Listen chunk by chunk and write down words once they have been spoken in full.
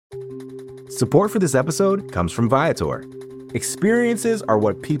Support for this episode comes from Viator. Experiences are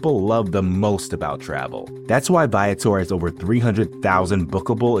what people love the most about travel. That's why Viator has over 300,000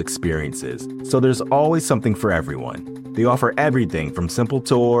 bookable experiences, so there's always something for everyone. They offer everything from simple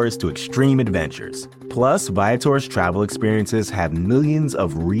tours to extreme adventures. Plus, Viator's travel experiences have millions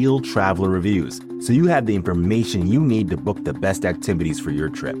of real traveler reviews, so you have the information you need to book the best activities for your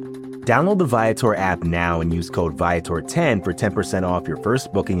trip. Download the Viator app now and use code Viator10 for 10% off your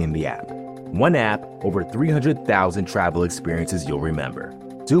first booking in the app. One app, over 300,000 travel experiences you'll remember.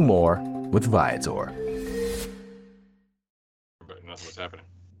 Do more with Viator. But nothing was happening.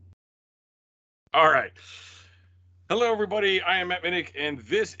 All right. Hello, everybody. I am Matt Minich, and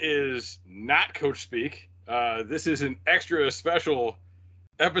this is not Coach Speak. This is an extra special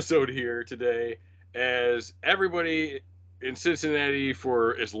episode here today, as everybody in Cincinnati,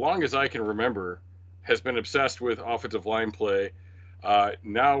 for as long as I can remember, has been obsessed with offensive line play.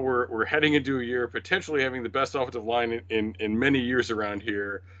 Now we're heading into a year potentially having the best offensive line in many years around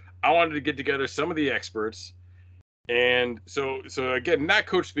here. I wanted to get together some of the experts, and so again, not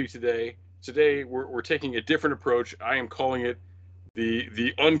Coach Speak today. Today we're taking a different approach. I am calling it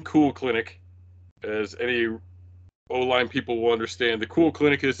the unCool Clinic, as any O-line people will understand. The Cool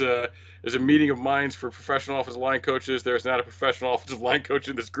Clinic is a meeting of minds for professional offensive line coaches. There's not a professional offensive line coach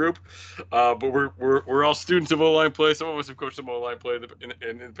in this group, but we're all students of O-line play. Some of us have coached some O-line play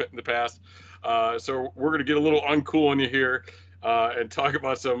in the past. So we're going to get a little uncool on you here and talk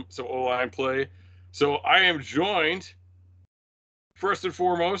about some O-line play. So I am joined, first and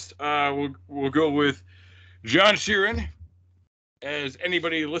foremost, we'll go with John Sheeran. As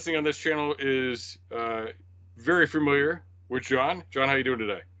anybody listening on this channel is very familiar with John. John, how you doing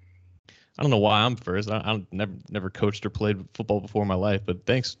today? I don't know why I'm first. I never coached or played football before in my life, but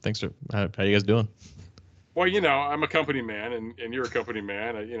thanks. How you guys doing? Well, I'm a company man, and you're a company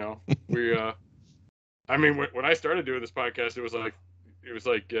man. We. I mean, when I started doing this podcast, it was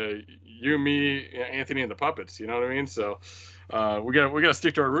like you, me, Anthony, and the puppets. You know what I mean? So we gotta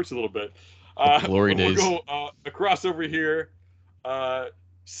stick to our roots a little bit. Glory days. We'll go across over here.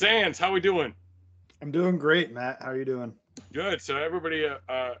 Sands, how we doing? I'm doing great, Matt. How are you doing? Good. So everybody,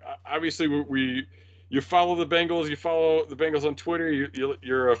 obviously, you follow the Bengals. You follow the Bengals on Twitter.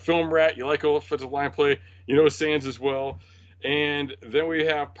 You're a film rat. You like offensive line play. You know Sands as well. And then we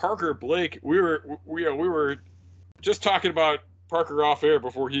have Parker Blake. We were just talking about Parker off air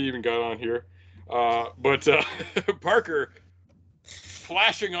before he even got on here. But Parker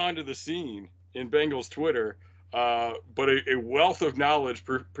flashing onto the scene in Bengals Twitter. But a wealth of knowledge,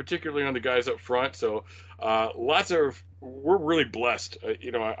 particularly on the guys up front. So we're really blessed.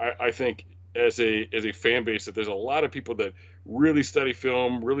 I think as a fan base that there's a lot of people that really study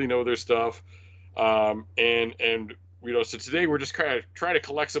film, really know their stuff. So today we're just trying to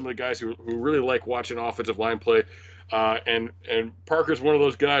collect some of the guys who really like watching offensive line play. And Parker's one of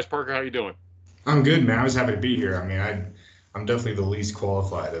those guys. Parker, how you doing? I'm good, man. I was happy to be here. I mean, I'm definitely the least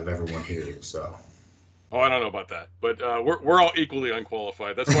qualified of everyone here, so. Oh, I don't know about that, but we're all equally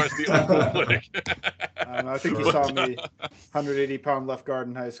unqualified. That's why it's the uncool clinic. I think you saw me 180-pound left guard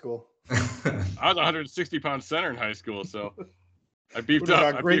in high school. I was 160-pound center in high school, so I beefed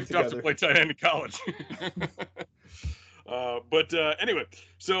up to play tight end in college. But anyway,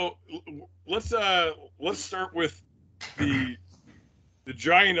 so let's start with the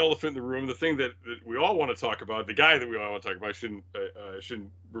giant elephant in the room, the thing that we all want to talk about, the guy that we all want to talk about. I shouldn't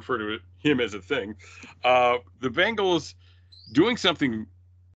refer to him as a thing. The Bengals doing something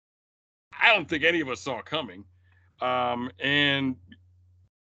I don't think any of us saw coming. And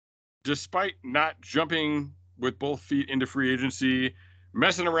despite not jumping with both feet into free agency,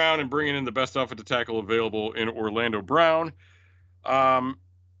 messing around and bringing in the best offensive tackle available in Orlando Brown.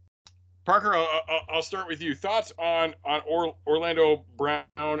 Parker, I'll start with you. Thoughts on Orlando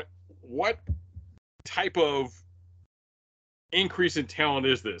Brown? What type of increase in talent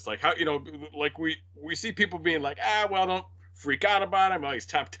is this? Like like we see people being like, well, don't freak out about him. Well, he's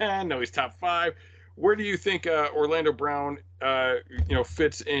top 10. No, he's top 5. Where do you think Orlando Brown,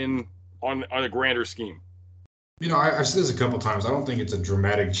 fits in on a grander scheme? I've said this a couple times. I don't think it's a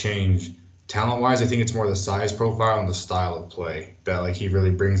dramatic change talent-wise. I think it's more the size profile and the style of play that he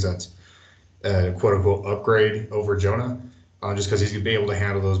really brings that quote-unquote upgrade over Jonah, just because he's going to be able to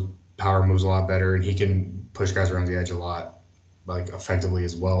handle those power moves a lot better, and he can push guys around the edge a lot effectively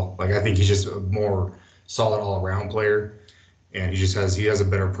as well. I think he's just a more solid all-around player, and he has a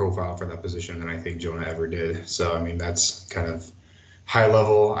better profile for that position than I think Jonah ever did. So, I mean, that's kind of high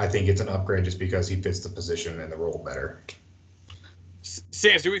level. I think it's an upgrade just because he fits the position and the role better.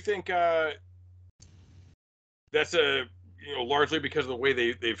 Sands, do we think that's a largely because of the way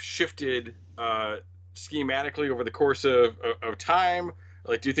they've shifted schematically over the course of time?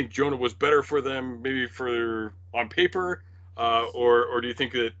 Like, do you think Jonah was better for them, maybe for on paper, or do you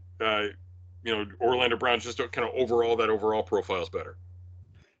think that Orlando Brown's just kind of overall profile is better?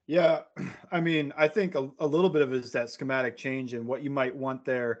 Yeah, I mean, I think a little bit of it is that schematic change and what you might want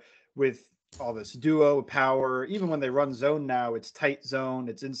there with all this duo power. Even when they run zone now, it's tight zone,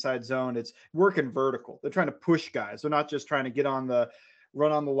 it's inside zone, it's working vertical. They're trying to push guys. They're not just trying to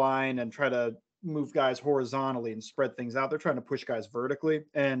run on the line and try to move guys horizontally and spread things out. They're trying to push guys vertically,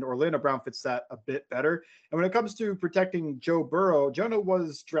 and Orlando Brown fits that a bit better. And when it comes to protecting Joe Burrow, Jonah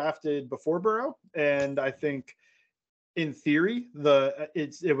was drafted before Burrow, and I think in theory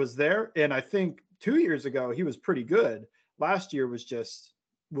it was there. And I think 2 years ago he was pretty good. Last year was just,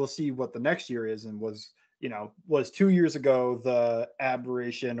 we'll see what the next year is, and was 2 years ago the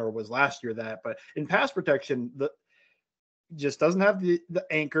aberration, or was last year that? But in pass protection, the just doesn't have the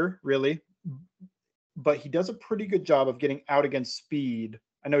anchor really, but he does a pretty good job of getting out against speed.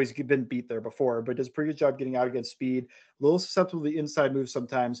 I know he's been beat there before, but does a pretty good job getting out against speed. A little susceptible to the inside moves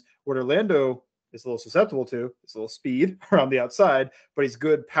sometimes. What Orlando is a little susceptible to is a little speed around the outside, but he's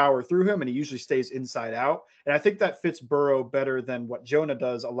good power through him, and he usually stays inside out. And I think that fits Burrow better than what Jonah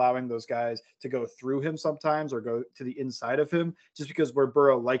does, allowing those guys to go through him sometimes or go to the inside of him, just because where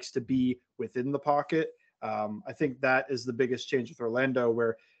Burrow likes to be within the pocket. I think that is the biggest change with Orlando,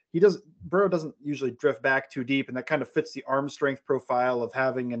 where Burrow doesn't usually drift back too deep, and that kind of fits the arm strength profile of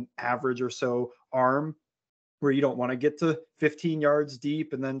having an average or so arm, where you don't want to get to 15 yards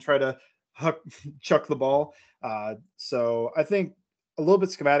deep and then try to chuck the ball. So I think a little bit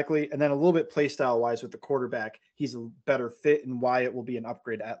schematically, and then a little bit play style wise with the quarterback, he's a better fit, and why it will be an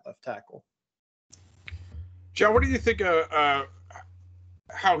upgrade at left tackle. John, what do you think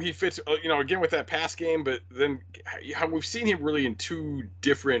how he fits, again with that pass game, but then how we've seen him really in two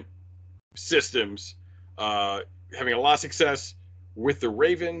different systems, having a lot of success with the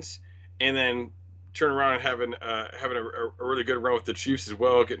Ravens, and then turn around and having a really good run with the Chiefs as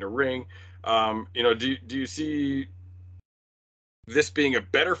well, getting a ring. Do you see this being a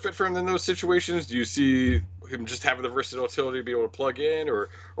better fit for him than those situations? Do you see him just having the versatility to be able to plug in, or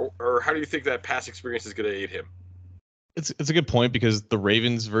how do you think that pass experience is going to aid him? It's a good point, because the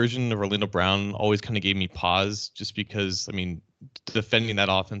Ravens version of Orlando Brown always kind of gave me pause, just because, I mean, defending that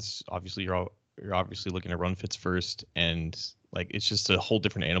offense, obviously you're obviously looking at run fits first, and like it's just a whole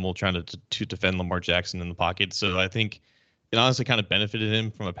different animal trying to defend Lamar Jackson in the pocket. So I think it honestly kind of benefited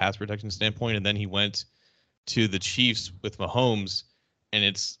him from a pass protection standpoint. And then he went to the Chiefs with Mahomes, and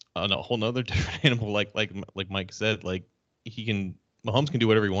it's a whole nother different animal. Like Mike said, like Mahomes can do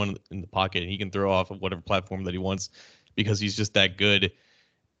whatever he wants in the pocket, and he can throw off of whatever platform that he wants, because he's just that good.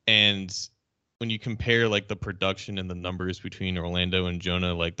 And when you compare like the production and the numbers between Orlando and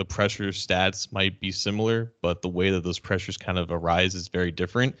Jonah, like the pressure stats might be similar, but the way that those pressures kind of arise is very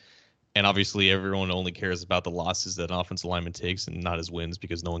different. And obviously everyone only cares about the losses that an offensive lineman takes and not his wins,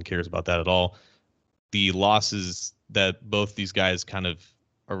 because no one cares about that at all. The losses that both these guys kind of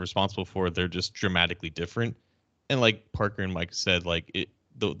are responsible for, they're just dramatically different. And like Parker and Mike said, like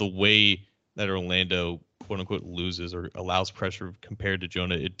the way that Orlando quote unquote loses or allows pressure compared to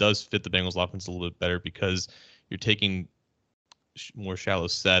Jonah, it does fit the Bengals offense a little bit better, because you're taking more shallow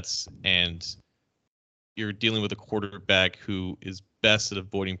sets and you're dealing with a quarterback who is best at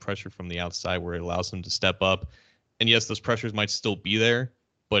avoiding pressure from the outside, where it allows him to step up. And yes, those pressures might still be there,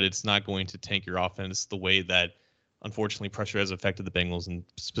 but it's not going to tank your offense the way that, unfortunately, pressure has affected the Bengals and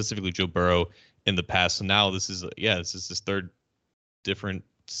specifically Joe Burrow in the past. So now this is his third different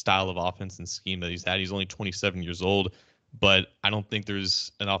style of offense and scheme that he's had. He's only 27 years old, but I don't think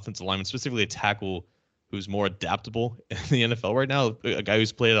there's an offensive lineman, specifically a tackle, who's more adaptable in the NFL right now. A guy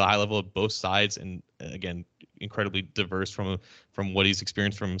who's played at a high level of both sides, and again, incredibly diverse from what he's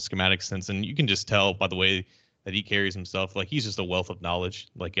experienced from schematic sense. And you can just tell by the way that he carries himself, like he's just a wealth of knowledge.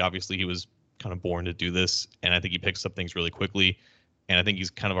 Like obviously he was kind of born to do this, and I think he picks up things really quickly. And I think he's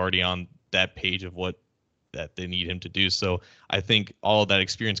kind of already on that page of what that they need him to do. So I think all of that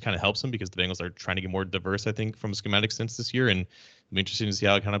experience kind of helps him, because the Bengals are trying to get more diverse, I think, from a schematic sense this year. And it'll be interesting to see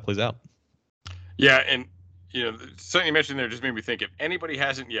how it kind of plays out. Yeah, and something you mentioned there just made me think, if anybody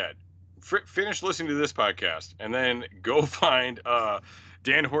hasn't yet, finish listening to this podcast and then go find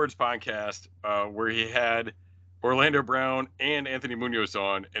Dan Horde's podcast where he had Orlando Brown and Anthony Munoz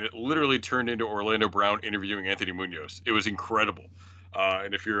on, and it literally turned into Orlando Brown interviewing Anthony Munoz. It was incredible.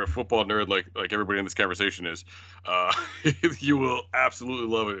 And if you're a football nerd like everybody in this conversation is, you will absolutely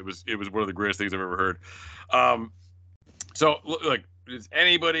love it. It was one of the greatest things I've ever heard. So like does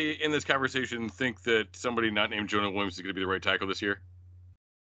anybody in this conversation think that somebody not named Jonah Williams is going to be the right tackle this year?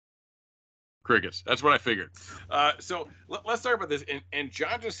 Crickets. That's what I figured. So let's talk about this. And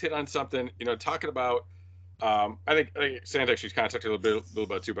John just hit on something, talking about, I think Santa actually kind of talked a little bit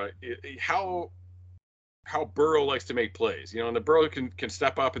about too, but how Burrow likes to make plays, and the Burrow can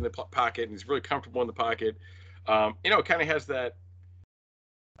step up in the pocket, and he's really comfortable in the pocket. It kind of has that.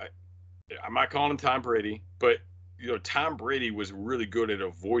 I'm not calling him Tom Brady, but Tom Brady was really good at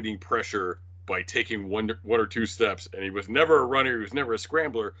avoiding pressure by taking one or two steps, and he was never a runner, he was never a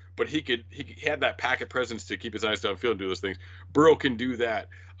scrambler, but he had that pocket presence to keep his eyes downfield and do those things. Burrow can do that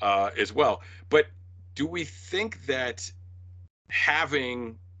as well. But do we think that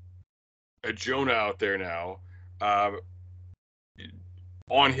having a Jonah out there now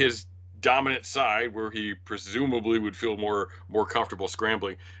on his dominant side, where he presumably would feel more comfortable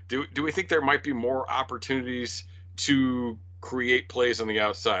scrambling, do we think there might be more opportunities to create plays on the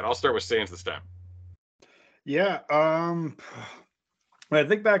outside? I'll start with Sans this time. Yeah. When I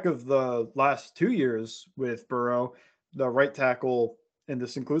think back of the last 2 years with Burrow, the right tackle, and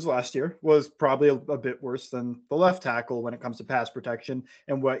this includes last year, was probably a bit worse than the left tackle when it comes to pass protection.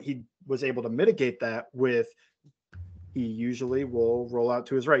 And what he was able to mitigate that with, he usually will roll out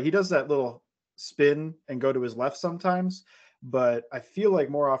to his right. He does that little spin and go to his left sometimes, but I feel like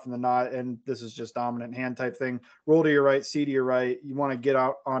more often than not, and this is just dominant hand type thing, roll to your right, see to your right. You want to get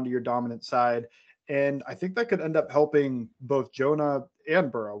out onto your dominant side. And I think that could end up helping both Jonah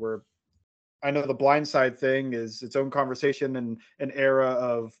and Burrow, where I know the blind side thing is its own conversation and an era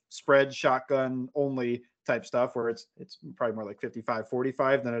of spread shotgun only type stuff where it's probably more like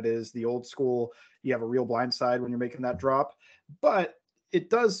 55-45 than it is the old school. You have a real blind side when you're making that drop, but it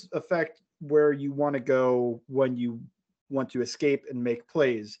does affect where you want to go when you want to escape and make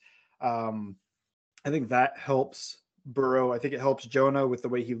plays. I think that helps Burrow. I think it helps Jonah with the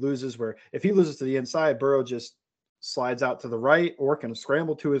way he loses, where if he loses to the inside, Burrow just slides out to the right or can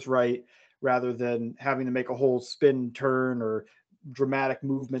scramble to his right rather than having to make a whole spin turn or dramatic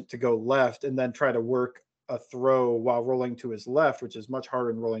movement to go left and then try to work a throw while rolling to his left, which is much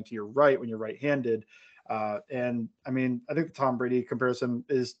harder than rolling to your right when you're right-handed. And I mean, I think the Tom Brady comparison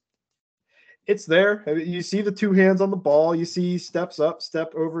it's there. I mean, you see the two hands on the ball, you see steps up,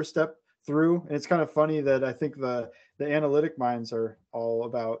 step over, step through. And it's kind of funny that I think the analytic minds are all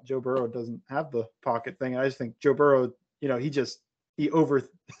about Joe Burrow doesn't have the pocket thing. I just think Joe Burrow, he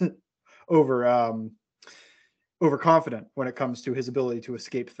overconfident when it comes to his ability to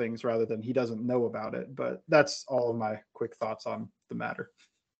escape things rather than he doesn't know about it. But that's all of my quick thoughts on the matter.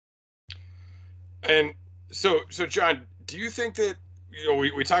 And so John, do you think that,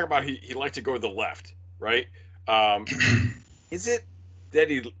 we talk about he liked to go to the left, right? Is it that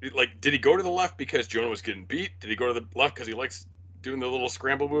did he go to the left because Jonah was getting beat? Did he go to the left because he likes doing the little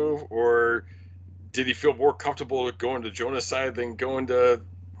scramble move? Or did he feel more comfortable going to Jonah's side than going to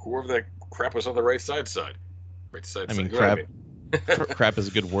whoever that crap was on the right side? Right side. I mean, crap is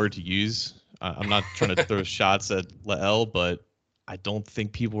a good word to use. I'm not trying to throw shots at Lael, but I don't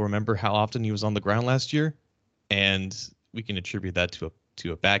think people remember how often he was on the ground last year, and we can attribute that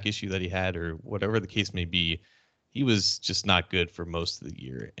to a back issue that he had or whatever the case may be. He was just not good for most of the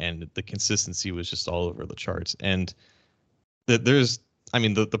year, and the consistency was just all over the charts. And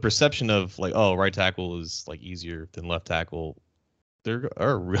the perception of like, oh, right tackle is like easier than left tackle. There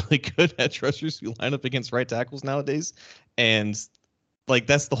are really good edge rushers who line up against right tackles nowadays, and like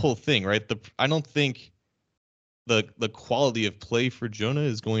that's the whole thing, right? I don't think the quality of play for Jonah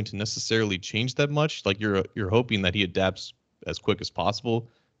is going to necessarily change that much. Like you're hoping that he adapts as quick as possible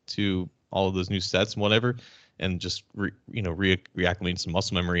to all of those new sets and whatever, and just reacclimating some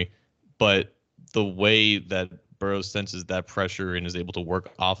muscle memory. But the way that Burrow senses that pressure and is able to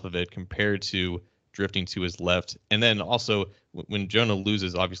work off of it compared to drifting to his left, and then also when Jonah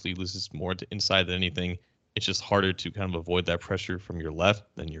loses, obviously he loses more to inside than anything. It's just harder to kind of avoid that pressure from your left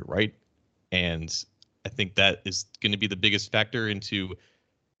than your right, and I think that is going to be the biggest factor into,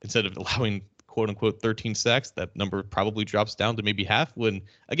 instead of allowing quote unquote 13 sacks, that number probably drops down to maybe half. When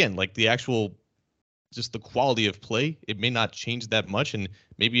again, like the actual, just the quality of play, it may not change that much, and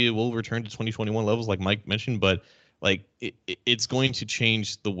maybe it will return to 2021 levels like Mike mentioned, but like it's going to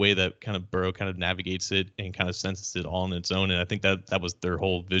change the way that kind of Burrow kind of navigates it and kind of senses it all on its own. And I think that was their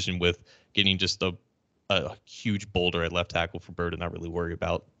whole vision with getting just a huge boulder at left tackle for Burrow to not really worry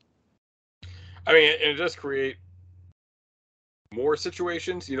about. I mean, and it does create more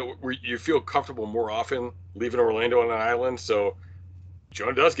situations, where you feel comfortable more often leaving Orlando on an island. So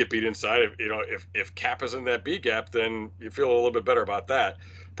Jonah does get beat inside. If Cap is in that B gap, then you feel a little bit better about that.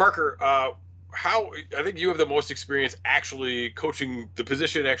 Parker, how I think you have the most experience actually coaching the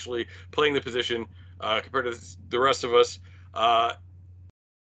position, actually playing the position compared to the rest of us. Uh,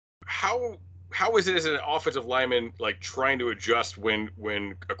 how how is it as an offensive lineman like trying to adjust when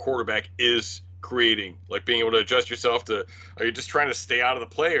a quarterback is creating, like being able to adjust yourself to, are you just trying to stay out of the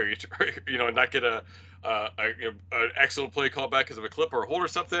play, or not get an excellent play called back because of a clip or a hold or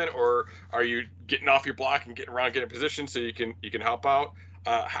something, or are you getting off your block and getting around, getting in position so you can help out?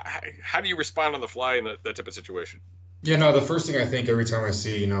 How do you respond on the fly in that type of situation? Yeah, no, the first thing I think every time I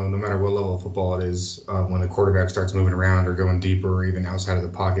see, no matter what level of football it is, when the quarterback starts moving around or going deeper or even outside of the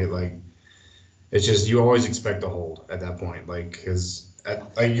pocket, like it's just you always expect to hold at that point, like because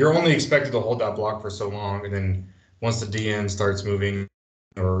like you're only expected to hold that block for so long, and then once the DN starts moving,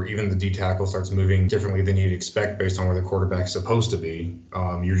 or even the D tackle starts moving differently than you'd expect based on where the quarterback's supposed to be,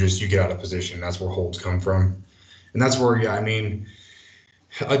 you get out of position. That's where holds come from, and that's where yeah, I mean.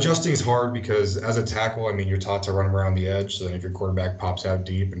 Adjusting is hard because as a tackle, I mean, you're taught to run around the edge. So then if your quarterback pops out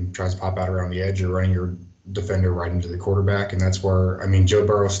deep and tries to pop out around the edge, you're running your defender right into the quarterback. And that's where, I mean, Joe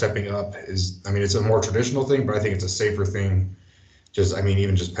Burrow stepping up is, I mean, it's a more traditional thing, but I think it's a safer thing. Just, I mean,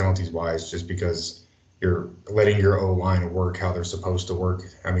 even just penalties wise, just because you're letting your O line work how they're supposed to work.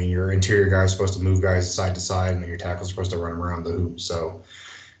 I mean, your interior guy is supposed to move guys side to side, and then your tackle's supposed to run around the hoop. So,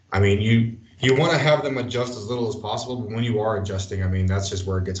 I mean, you want to have them adjust as little as possible, but when you are adjusting, I mean, that's just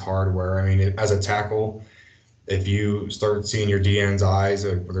where it gets hard. Where I mean, as a tackle, if you start seeing your DN's eyes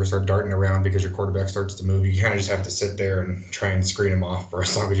or they start darting around because your quarterback starts to move, you kind of just have to sit there and try and screen them off for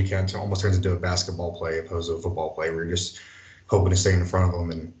as long as you can. It almost turns into a basketball play opposed to a football play where you're just hoping to stay in front of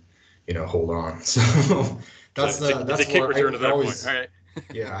them and hold on. So that's a kick return to that point. All right.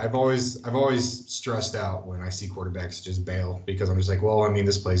 Yeah, I've always stressed out when I see quarterbacks just bail because I'm just like, well, I mean,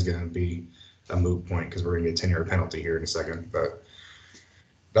 this play's going to be a moot point because we're going to get a 10-yard penalty here in a second. But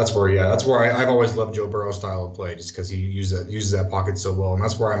that's where I've always loved Joe Burrow's style of play just because he uses that pocket so well, and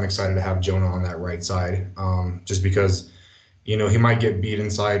that's where I'm excited to have Jonah on that right side, just because he might get beat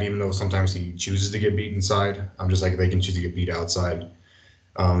inside, even though sometimes he chooses to get beat inside. I'm just like they can choose to get beat outside.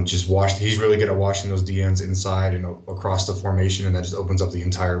 He's really good at watching those DNs inside and across the formation, and that just opens up the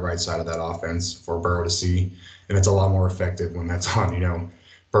entire right side of that offense for Burrow to see. And it's a lot more effective when that's on,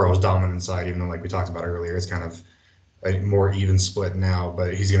 Burrow's dominant side, even though, like we talked about earlier, it's kind of a more even split now,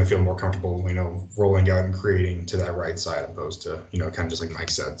 but he's going to feel more comfortable, rolling out and creating to that right side opposed to, kind of just like Mike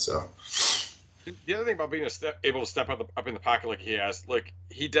said. So the other thing about being able to step up in the pocket like he has, like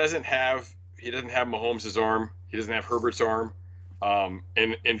he doesn't have Mahomes' arm, he doesn't have Herbert's arm.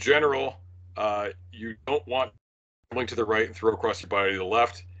 And in general, you don't want going to the right and throw across your body to the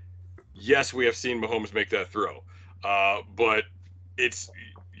left. Yes, we have seen Mahomes make that throw, but it's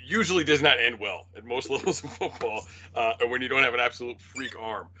usually does not end well at most levels of football, and when you don't have an absolute freak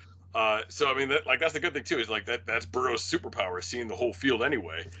arm. So I mean, that's the good thing too. Is like that's Burrow's superpower, seeing the whole field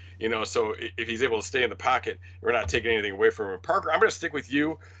anyway. So if he's able to stay in the pocket, we're not taking anything away from him. Parker, I'm going to stick with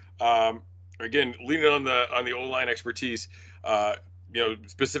you. Again, leaning on the O-line expertise,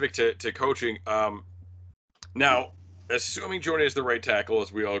 specific to coaching. Now, assuming Jonah is the right tackle,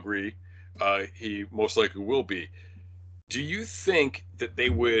 as we all agree, he most likely will be. Do you think that they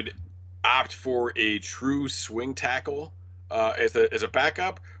would opt for a true swing tackle as a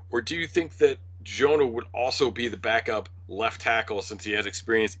backup, or do you think that Jonah would also be the backup left tackle since he has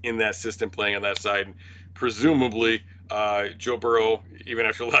experience in that system playing on that side? And presumably, Joe Burrow, even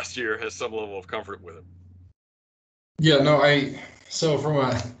after last year, has some level of comfort with him. Yeah, no, so from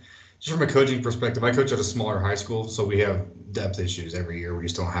a coaching perspective, I coach at a smaller high school, so we have depth issues every year. We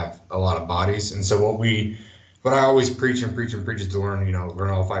just don't have a lot of bodies, and so what I always preach is to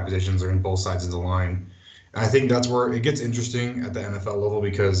learn all 5 positions, learn both sides of the line. And I think that's where it gets interesting at the NFL level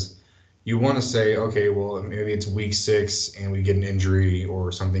because you want to say, okay, well, maybe it's week 6 and we get an injury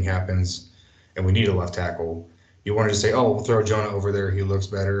or something happens and we need a left tackle. You want to just say, oh, we'll throw Jonah over there. He looks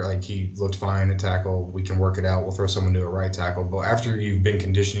better. Like he looked fine at tackle. We can work it out. We'll throw someone to a right tackle. But after you've been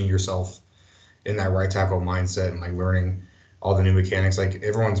conditioning yourself in that right tackle mindset and like learning all the new mechanics, like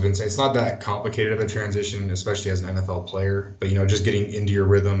everyone's been saying, it's not that complicated of a transition, especially as an NFL player. But just getting into your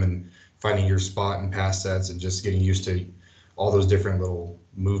rhythm and finding your spot and pass sets and just getting used to all those different little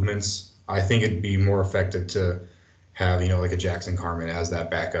movements. I think it'd be more effective to have, like a Jackson Carman as that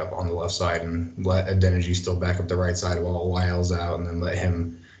backup on the left side and let Adeniji still back up the right side while Lyle's out and then let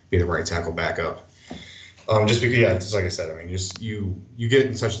him be the right tackle backup. Just because, yeah, just like I said, I mean, just you get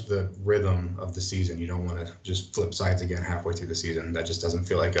in such the rhythm of the season, you don't want to just flip sides again halfway through the season. That just doesn't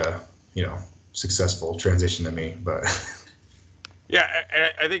feel like a, successful transition to me, but. Yeah,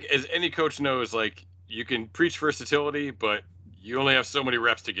 I think as any coach knows, like you can preach versatility, but you only have so many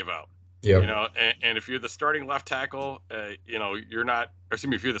reps to give out. Yep. You know, and if you're the starting left tackle, you know, you're not. Or excuse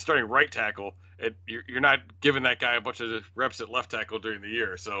me, if you're the starting right tackle, you're not giving that guy a bunch of reps at left tackle during the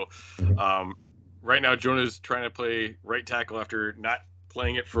year. So, Mhm. right now Jonah's trying to play right tackle after not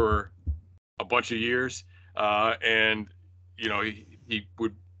playing it for a bunch of years, and you know he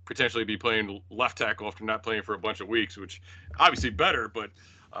would potentially be playing left tackle after not playing for a bunch of weeks, which obviously better, but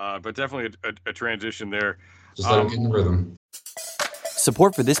definitely a transition there. Just let him get in the rhythm.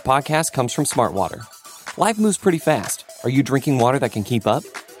 Support for this podcast comes from Smartwater. Life moves pretty fast. Are you drinking water that can keep up?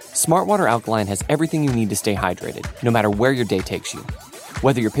 Smartwater Alkaline has everything you need to stay hydrated, no matter where your day takes you.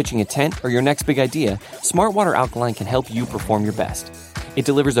 Whether you're pitching a tent or your next big idea, Smartwater Alkaline can help you perform your best. It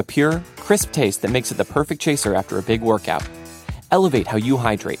delivers a pure, crisp taste that makes it the perfect chaser after a big workout. Elevate how you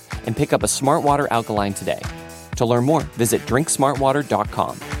hydrate and pick up a Smartwater Alkaline today. To learn more, visit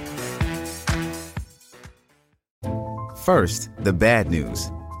drinksmartwater.com. First, the bad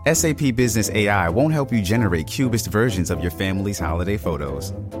news. SAP Business AI won't help you generate cubist versions of your family's holiday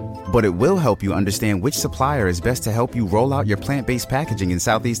photos. But it will help you understand which supplier is best to help you roll out your plant-based packaging in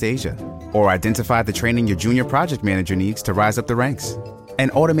Southeast Asia, or identify the training your junior project manager needs to rise up the ranks,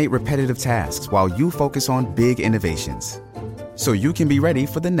 and automate repetitive tasks while you focus on big innovations, so you can be ready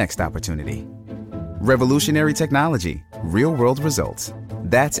for the next opportunity. Revolutionary technology, real-world results.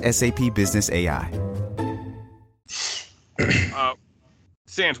 That's SAP Business AI.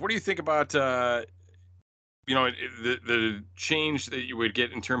 Sans, what do you think about you know, the change that you would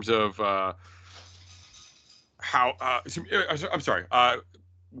get in terms of how? I'm sorry.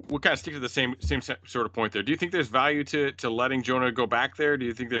 We'll kind of stick to the same sort of point there. Do you think there's value to letting Jonah go back there? Do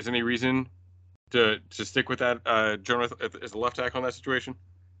you think there's any reason to stick with that Jonah as a left tackle in that situation?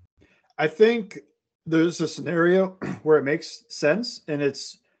 I think there's a scenario where it makes sense, and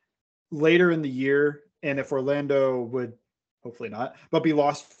it's later in the year. And if Orlando would, hopefully not, but be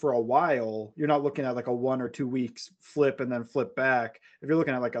lost for a while, you're not looking at like a 1 or 2 weeks flip and then flip back. If you're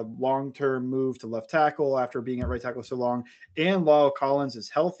looking at like a long-term move to left tackle after being at right tackle so long, and Lyle Collins is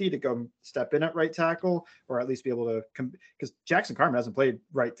healthy to go step in at right tackle, or at least be able to, because Jackson Carman hasn't played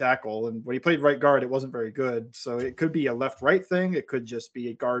right tackle, and when he played right guard, it wasn't very good. So it could be a left-right thing. It could just be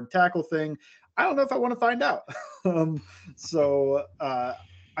a guard tackle thing. I don't know if I want to find out.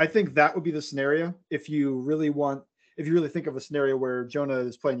 I think that would be the scenario. If you really think of a scenario where Jonah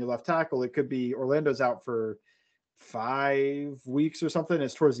is playing your left tackle, it could be Orlando's out for 5 weeks or something.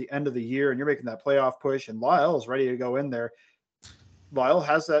 It's towards the end of the year and you're making that playoff push and Lyle is ready to go in there. Lyle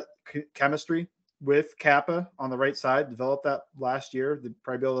has that chemistry with Kappa on the right side, developed that last year. They'd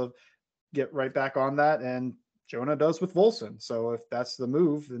probably be able to get right back on that. And Jonah does with Volson. So if that's the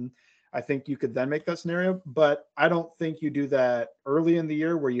move, then I think you could then make that scenario, but I don't think you do that early in the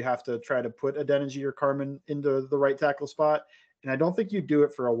year where you have to try to put Adeniji or Carman into the right tackle spot. And I don't think you do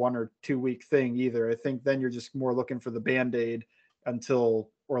it for a 1 or 2 week thing either. I think then you're just more looking for the Band-Aid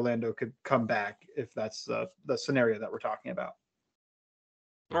until Orlando could come back, if that's the scenario that we're talking about.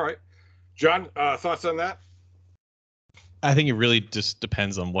 All right. John, thoughts on that? I think it really just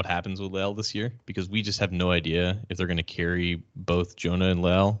depends on what happens with Leal this year, because we just have no idea if they're going to carry both Jonah and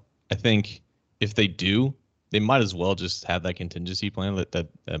Leal. I think if they do, they might as well just have that contingency plan that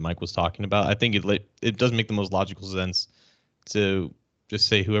Mike was talking about. I think it does make the most logical sense to just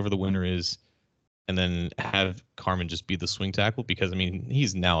say whoever the winner is, and then have Carman just be the swing tackle, because I mean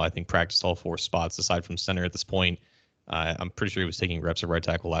he's now, I think, practiced all 4 spots aside from center at this point. I'm pretty sure he was taking reps at right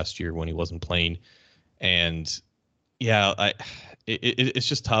tackle last year when he wasn't playing, and yeah, it's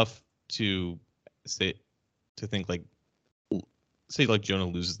just tough to think like. Say like Jonah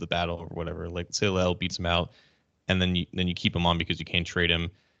loses the battle or whatever, like say Leal beats him out, and then you keep him on because you can't trade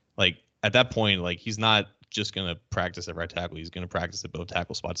him. Like at that point, like he's not just gonna practice at right tackle; he's gonna practice at both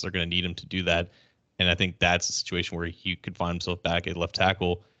tackle spots. They're gonna need him to do that, and I think that's a situation where he could find himself back at left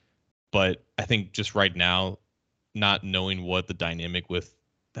tackle. But I think just right now, not knowing what the dynamic with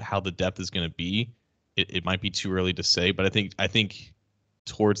how the depth is gonna be, it might be too early to say. But I think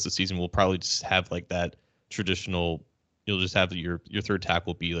towards the season we'll probably just have like that traditional. You'll just have your third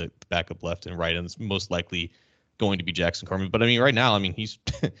tackle be like the backup left and right, and it's most likely going to be Jackson Carman. But I mean, right now, I mean he's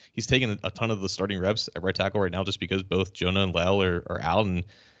taking a ton of the starting reps at right tackle right now, just because both Jonah and Leal are out, and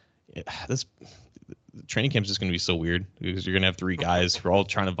this training camp is just going to be so weird because you're going to have 3 guys who are all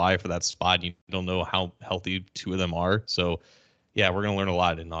trying to vie for that spot. And you don't know how healthy 2 of them are, so yeah, we're going to learn a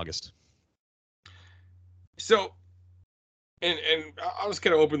lot in August. So, and I'll just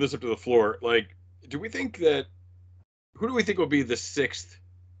kind of open this up to the floor. Like, who do we think will be the 6th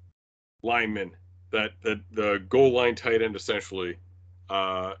lineman, that the goal line tight end essentially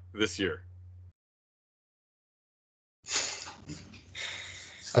this year?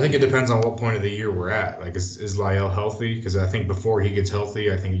 I think it depends on what point of the year we're at. Like, is Lyell healthy? Because I think before he gets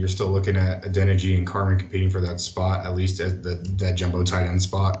healthy, I think you're still looking at Adeniji and Carmen competing for that spot, at least at that jumbo tight end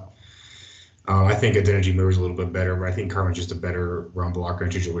spot. I think Adeniji moves a little bit better, but I think Carmen's just a better run blocker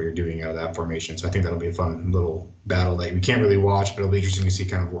in terms of what you're doing out of that formation. So I think that'll be a fun little battle that we can't really watch, but it'll be interesting to see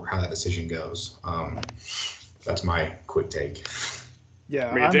kind of how that decision goes. That's my quick take. Yeah,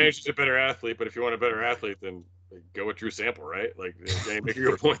 I mean, Danish is a better athlete, but if you want a better athlete, then go with Drew Sample, right? Like, you make a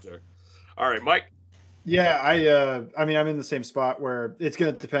good point there. All right, Mike. Yeah, I mean, I'm in the same spot where it's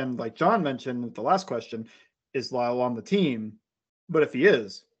going to depend. Like John mentioned with the last question, is Lyle on the team? But if he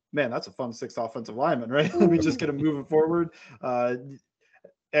is, man, that's a fun sixth offensive lineman, right? Let me just get him moving forward.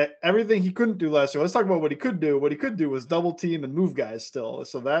 Everything he couldn't do last year. Let's talk about what he could do. What he could do was double team and move guys still.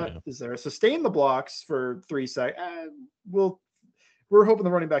 So that is there. Sustain the blocks for 3 seconds. We're hoping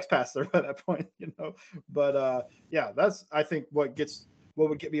the running backs pass there by that point, But yeah, that's I think what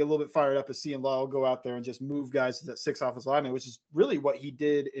would get me a little bit fired up is seeing Lyle go out there and just move guys to that 6 offensive lineman, which is really what he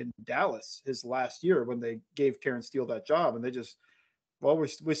did in Dallas his last year when they gave Terrence Steele that job, and they just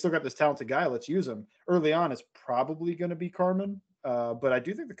we still got this talented guy. Let's use him. Early on, it's probably going to be Carmen. But I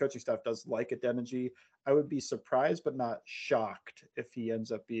do think the coaching staff does like Adeniji. I would be surprised, but not shocked if he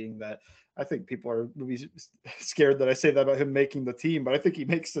ends up being that. I think people would be scared that I say that about him making the team, but I think he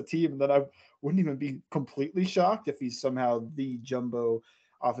makes the team, and then I wouldn't even be completely shocked if he's somehow the jumbo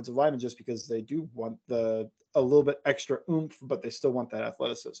offensive lineman, just because they do want a little bit extra oomph, but they still want that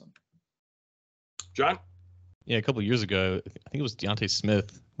athleticism. John? Yeah, a couple of years ago, I think it was Deontay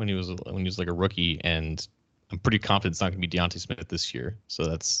Smith when he was like a rookie, and I'm pretty confident it's not going to be Deontay Smith this year. So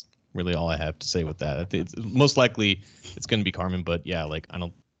that's really all I have to say with that. I think most likely it's going to be Carmen, but yeah, like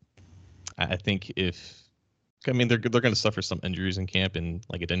I think they're going to suffer some injuries in camp, and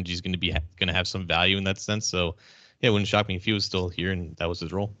like Adeniji is going to have some value in that sense. So yeah, it wouldn't shock me if he was still here and that was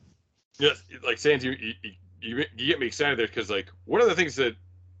his role. Yes, like Sands, you get me excited there because like one of the things that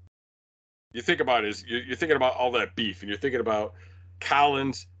you think about is you're thinking about all that beef, and you're thinking about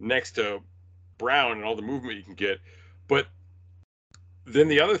Collins next to Brown and all the movement you can get. But then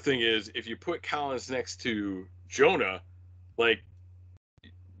the other thing is if you put Collins next to Jonah, like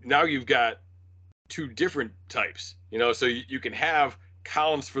now you've got 2 different types, so you can have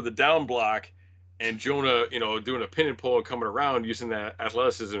Collins for the down block and Jonah, doing a pin and pull and coming around using that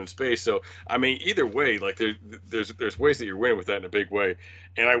athleticism in space. So, I mean, either way, like there's ways that you're winning with that in a big way.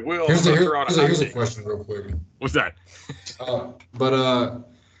 And I will throw out here's a question real quick. What's that?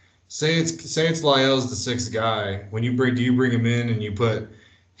 Say it's Lyell's the 6th guy. Do you bring him in and you put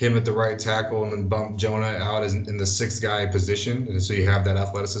him at the right tackle and then bump Jonah out in the 6th guy position, and so you have that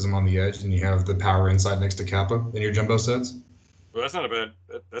athleticism on the edge and you have the power inside next to Kappa in your jumbo sets? Well, that's not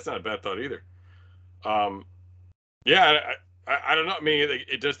a bad thought either. Yeah, I don't know. I mean,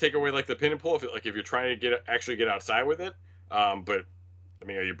 it does take away like the pin and pull if you're trying to get outside with it. But I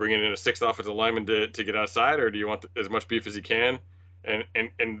mean, are you bringing in a 6th offensive lineman to get outside, or do you want as much beef as you can?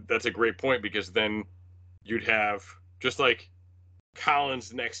 And that's a great point, because then you'd have just like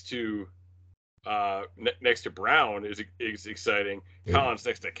Collins next to Brown is exciting. Yeah. Collins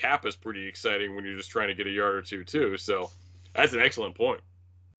next to Kappa is pretty exciting when you're just trying to get a yard or two too. So that's an excellent point.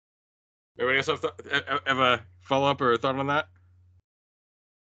 Anybody else have a follow up or a thought on that?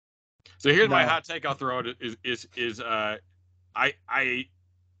 So here's my hot take I'll throw out is I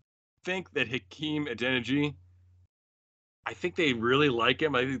think that Hakeem Adeniji, I think they really like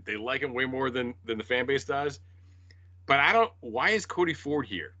him. I think they like him way more than the fan base does. But why is Cody Ford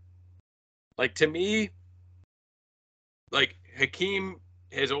here? Like, to me, like, Hakeem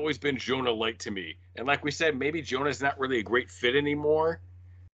has always been Jonah-like to me. And like we said, maybe Jonah's not really a great fit anymore.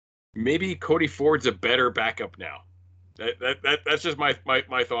 Maybe Cody Ford's a better backup now. That's just my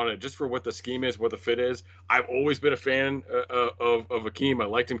thought on it, just for what the scheme is, what the fit is. I've always been a fan of Hakeem. I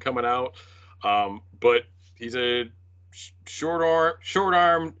liked him coming out. But he's a short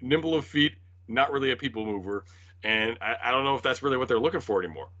arm, nimble of feet, not really a people mover. And I don't know if that's really what they're looking for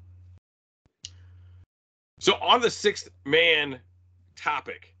anymore. So on the 6th man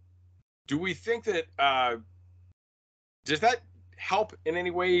topic, do we think that does that help in any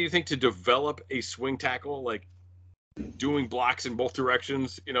way, you think, to develop a swing tackle, like doing blocks in both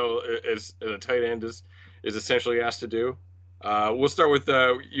directions, as a tight end is essentially asked to do? We'll start with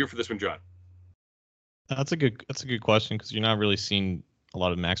you for this one, John. That's a good question, because you're not really seeing a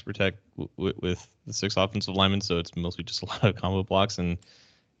lot of max protect with the 6 offensive linemen, so it's mostly just a lot of combo blocks. And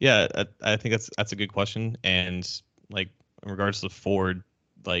yeah, I think that's a good question. And like in regards to Ford,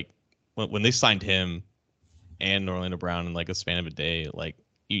 like when they signed him and Orlando Brown in like a span of a day, like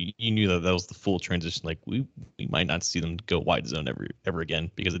you knew that was the full transition. Like we might not see them go wide zone ever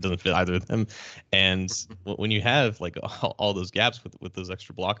again because it doesn't fit either of them. And when you have like all those gaps with those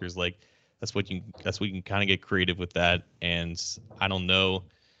extra blockers, like that's what you can kind of get creative with that. And I don't know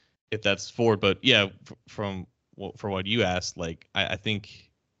if that's forward, but yeah, for what you asked, like I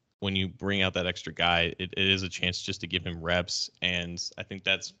think when you bring out that extra guy, it is a chance just to give him reps, and I think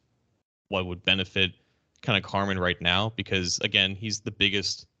that's what would benefit kind of Carmen right now, because again, he's the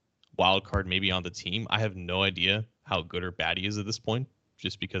biggest wild card maybe on the team. I have no idea how good or bad he is at this point,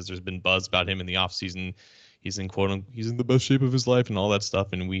 just because there's been buzz about him in the offseason. He's in he's in the best shape of his life and all that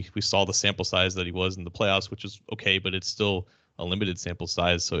stuff. And we saw the sample size that he was in the playoffs, which is okay, but it's still a limited sample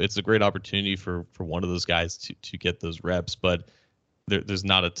size. So it's a great opportunity for one of those guys to get those reps, but there's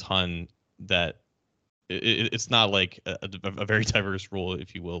not a ton that it's not like a very diverse role,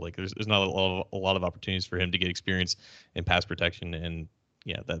 if you will. Like there's not a lot of opportunities for him to get experience in pass protection, and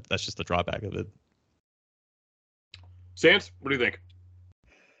yeah, that's just the drawback of it. Sans, what do you think?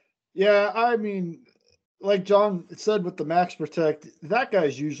 Yeah, I mean, like John said with the max protect, that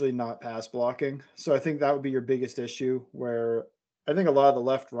guy's usually not pass blocking. So I think that would be your biggest issue, where I think a lot of the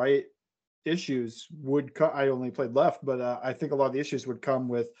left-right issues would come. I only played left, but I think a lot of the issues would come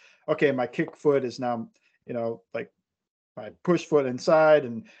with, okay, my kick foot is now, like my push foot inside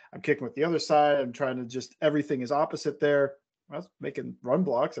and I'm kicking with the other side. I'm trying to just, everything is opposite there. I was making run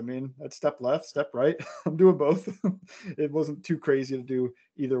blocks. I mean, that's step left, step right. I'm doing both. It wasn't too crazy to do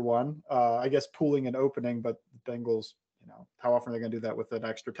either one. I guess pooling and opening, but the Bengals, how often are they going to do that with an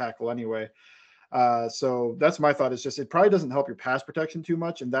extra tackle anyway? So that's my thought, is just, it probably doesn't help your pass protection too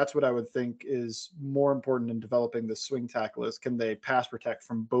much. And that's what I would think is more important in developing the swing tackle, is can they pass protect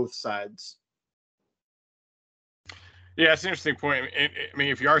from both sides? Yeah, it's an interesting point. I mean,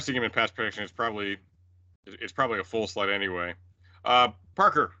 if you are seeing him in pass protection, it's probably a full slide anyway.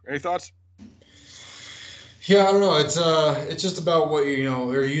 Parker, any thoughts? Yeah, I don't know. It's just about what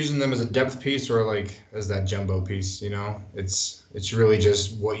they're using them as a depth piece or like as that jumbo piece. It's really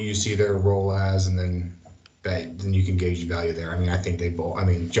just what you see their role as, and then you can gauge value there. I mean, I think they both. I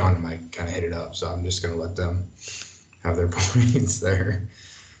mean, John and Mike kind of hit it up, so I'm just gonna let them have their points there.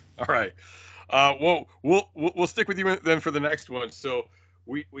 All right. Well, we'll stick with you then for the next one. So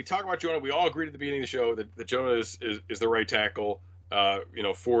we talk about Jonah. We all agreed at the beginning of the show that Jonah is the right tackle.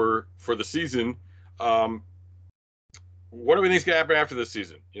 For the season. What do we think's gonna happen after this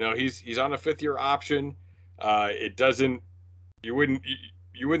season? He's on a 5th-year option. You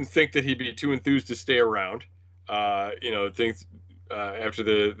wouldn't think that he'd be too enthused to stay around. Things after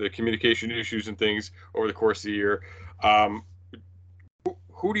the communication issues and things over the course of the year.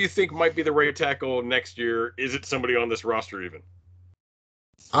 Who do you think might be the right tackle next year? Is it somebody on this roster even?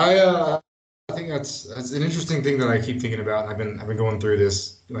 I think that's an interesting thing that I keep thinking about. I've been going through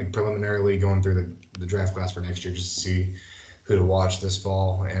this, like preliminarily going through the draft class for next year, just to see who to watch this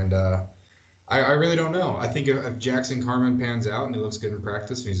fall. And I really don't know. I think if Jackson Carman pans out and he looks good in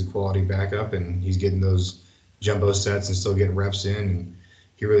practice and he's a quality backup and he's getting those jumbo sets and still getting reps in, and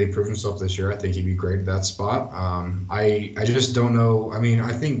he really proved himself this year, I think he'd be great at that spot. I just don't know. I mean,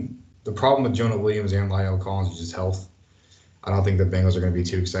 I think the problem with Jonah Williams and Lyle Collins is just health. I don't think the Bengals are going to be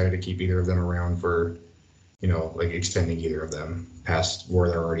too excited to keep either of them around for, like extending either of them past where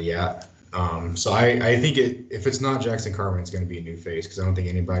they're already at. So I think if it's not Jackson Carman, it's going to be a new face, because I don't think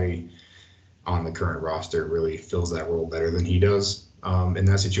anybody on the current roster really fills that role better than he does in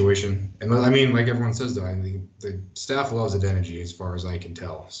that situation. And I mean, like everyone says, though, I think the staff loves Adeniji as far as I can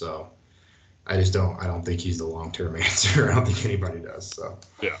tell. So I don't think he's the long-term answer. I don't think anybody does. So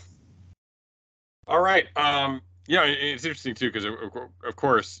yeah. All right. Yeah, it's interesting too, because of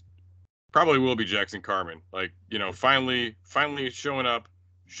course, probably will be Jackson Carman. Like, finally showing up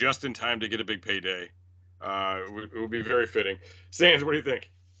just in time to get a big payday. It would be very fitting. Sans, what do you think?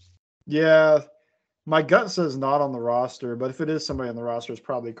 Yeah, my gut says not on the roster, but if it is somebody on the roster, it's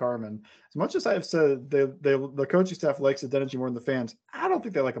probably Carman. As much as I've said the coaching staff likes Adeniji more than the fans, I don't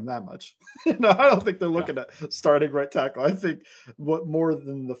think they like him that much. I don't think they're looking at starting right tackle. I think what more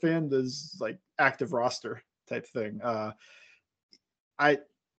than the fan is like active roster type thing.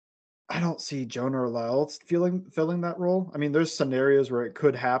 I don't see Jonah or Lyle filling that role. I mean, there's scenarios where it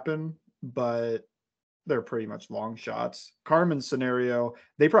could happen, but they're pretty much long shots. Carmen's scenario,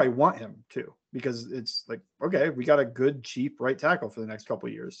 they probably want him to, because it's like, okay, we got a good, cheap right tackle for the next couple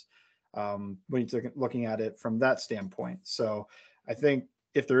of years. When you're looking at it from that standpoint. So I think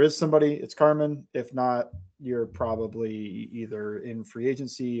if there is somebody, it's Carman. If not, you're probably either in free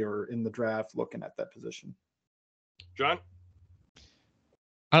agency or in the draft looking at that position. John?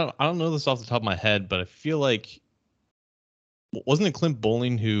 I don't know this off the top of my head, but I feel like wasn't it Clint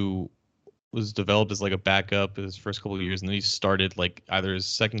Bowling who was developed as like a backup his first couple of years, and then he started like either his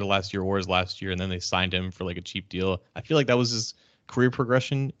second to last year or his last year, and then they signed him for like a cheap deal. I feel like that was his career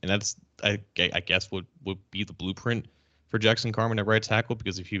progression, and that's I guess would be the blueprint for Jackson Carman at right tackle,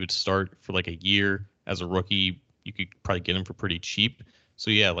 because if he would start for like a year as a rookie, you could probably get him for pretty cheap.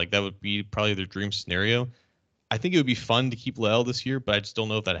 So yeah, like that would be probably their dream scenario. I think it would be fun to keep Le'el this year, but I just don't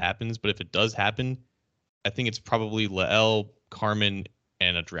know if that happens. But if it does happen, I think it's probably Le'el, Carman,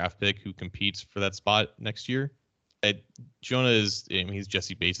 and a draft pick who competes for that spot next year. Jonah is, I mean, he's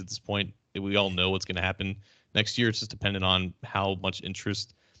Jesse Bates at this point. We all know what's going to happen next year. It's just dependent on how much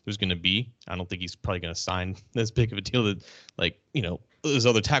interest there's going to be. I don't think he's probably going to sign as big of a deal that, like, you know, those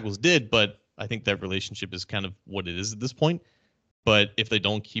other tackles did, but I think that relationship is kind of what it is at this point. But if they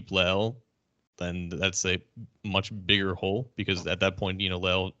don't keep Le'el, then that's a much bigger hole, because at that point, you know,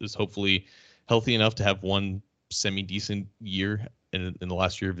 Le'el is hopefully healthy enough to have one semi-decent year in the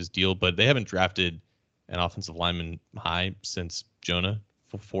last year of his deal. But they haven't drafted an offensive lineman high since Jonah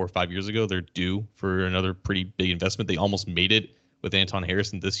 4 or 5 years ago. They're due for another pretty big investment. They almost made it with Anton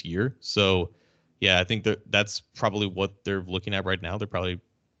Harrison this year. So, yeah, I think that's probably what they're looking at right now. They're probably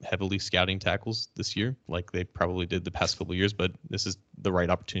heavily scouting tackles this year, like they probably did the past couple of years. But this is the right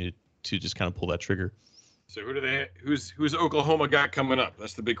opportunity to just kind of pull that trigger. So who's Oklahoma got coming up?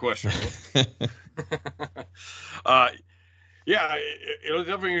 That's the big question. Right? Yeah, it'll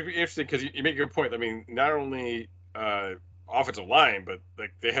definitely be interesting, because you make a good point. I mean, not only offensive line, but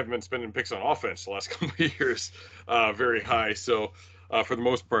like they haven't been spending picks on offense the last couple of years very high. So for the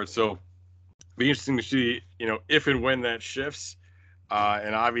most part, so be interesting to see, you know, if and when that shifts.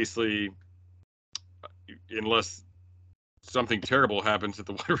 And obviously, unless something terrible happens at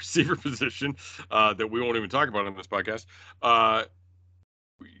the wide receiver position that we won't even talk about on this podcast,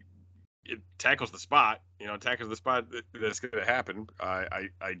 it tackles the spot. You know, tackles the spot that's going to happen. I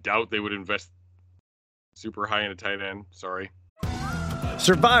doubt they would invest super high in a tight end. Sorry.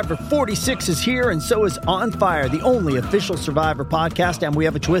 Survivor 46 is here, and so is On Fire, the only official Survivor podcast, and we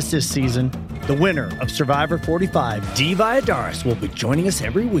have a twist this season. The winner of Survivor 45, Dee Valladares, will be joining us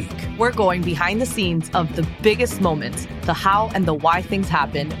every week. We're going behind the scenes of the biggest moments, the how and the why things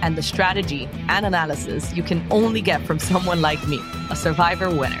happen, and the strategy and analysis you can only get from someone like me, a Survivor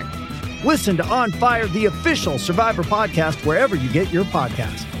winner. Listen to On Fire, the official Survivor podcast, wherever you get your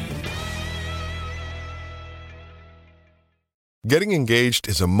podcast. Getting engaged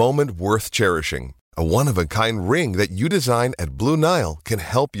is a moment worth cherishing. A one-of-a-kind ring that you design at Blue Nile can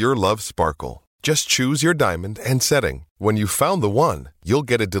help your love sparkle. Just choose your diamond and setting. When you've found the one, you'll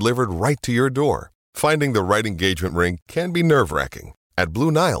get it delivered right to your door. Finding the right engagement ring can be nerve-wracking. At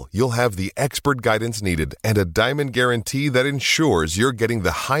Blue Nile, you'll have the expert guidance needed and a diamond guarantee that ensures you're getting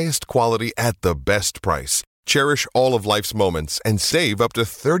the highest quality at the best price. Cherish all of life's moments and save up to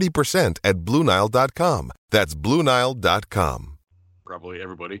 30% at BlueNile.com. That's BlueNile.com. Probably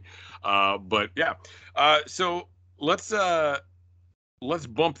everybody, but yeah. So let's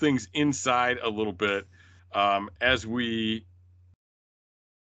bump things inside a little bit as we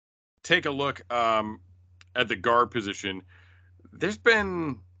take a look at the guard position. There's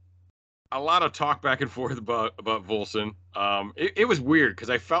been a lot of talk back and forth about Volson. It was weird, because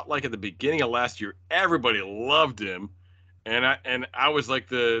I felt like at the beginning of last year everybody loved him, and I was like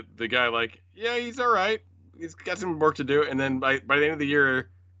the guy, like, yeah, he's all right. He's got some work to do. And then by the end of the year,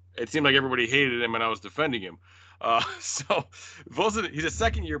 it seemed like everybody hated him and I was defending him. So Volson, he's a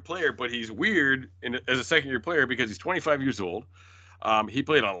second-year player, but he's weird as a second-year player because he's 25 years old. He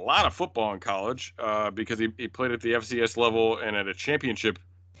played a lot of football in college because he played at the FCS level and at a championship.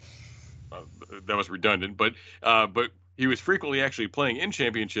 That was redundant, but he was frequently actually playing in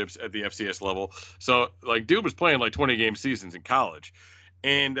championships at the FCS level. So, like, dude was playing like 20-game seasons in college.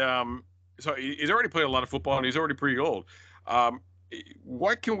 And so he's already played a lot of football, and he's already pretty old.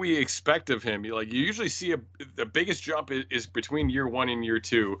 What can we expect of him? You usually see the biggest jump is between year one and year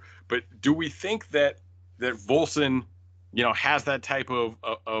two, but do we think that Volson, has that type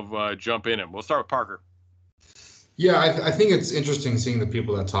of jump in him? We'll start with Parker. Yeah, I think it's interesting seeing the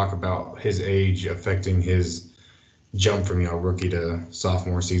people that talk about his age affecting his jump from rookie to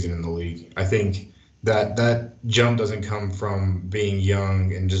sophomore season in the league. I think that jump doesn't come from being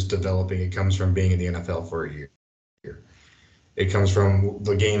young and just developing. It comes from being in the NFL for a year. It comes from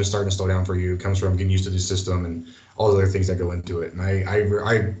the game starting to slow down for you. It comes from getting used to the system and all the other things that go into it. And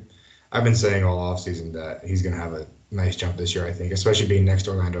I've been saying all offseason that he's going to have a nice jump this year, I think, especially being next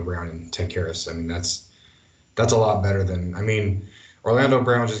to Orlando Brown and Ted Karras. I mean, that's a lot better than, Orlando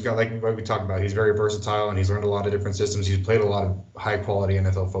Brown just got, like we talked about, he's very versatile and he's learned a lot of different systems. He's played a lot of high quality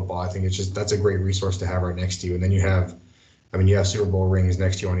NFL football. I think that's a great resource to have right next to you. And then you have I mean, you have Super Bowl rings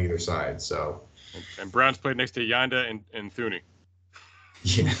next to you on either side. So, and Brown's played next to Yanda and Thune.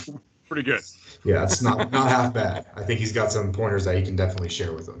 yeah, Pretty good. yeah, it's not half bad. I think he's got some pointers that he can definitely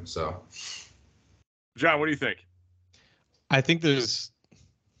share with them. So, John, what do you think? I think there's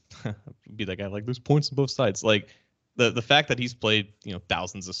be that guy, like there's points on both sides. Like the fact that he's played,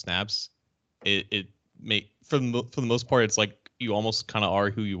 thousands of snaps, it make for the most part, it's like you almost kind of are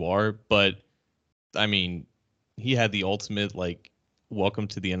who you are. But I mean, he had the ultimate like welcome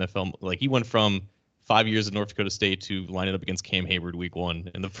to the NFL. Like he went from 5 years at North Dakota State to lining up against Cam Hayward week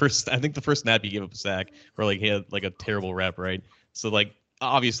 1. And I think the first snap he gave up a sack, or like he had like a terrible rep, right? So like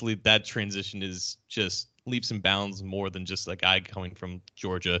obviously that transition is just leaps and bounds more than just a guy coming from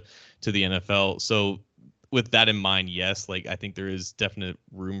Georgia to the NFL. So with that in mind, yes, like I think there is definite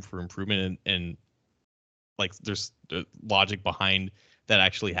room for improvement, and like there's the logic behind that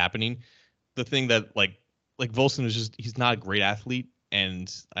actually happening. The thing that like Volson is he's not a great athlete,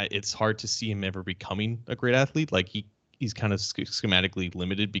 and it's hard to see him ever becoming a great athlete. Like he's kind of schematically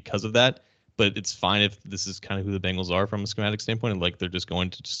limited because of that, but it's fine if this is kind of who the Bengals are from a schematic standpoint, and like they're just going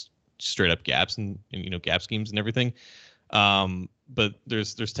to just straight up gaps and gap schemes and everything. But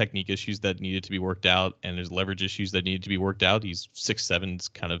there's technique issues that needed to be worked out, and there's leverage issues that needed to be worked out. He's 6'7",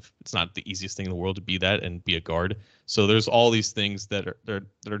 it's not the easiest thing in the world to be that and be a guard. So there's all these things that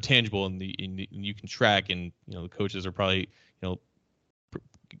are tangible and you can track, and the coaches are probably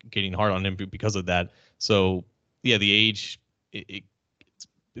getting hard on him because of that. So yeah, the age it's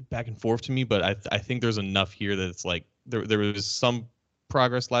back and forth to me, but I think there's enough here that it's like there was some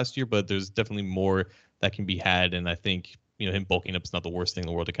progress last year, but there's definitely more that can be had, and I think him bulking up is not the worst thing in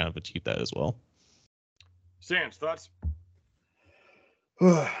the world to kind of achieve that as well. Sans, thoughts?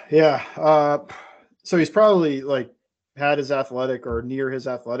 Yeah. So he's probably like had his athletic or near his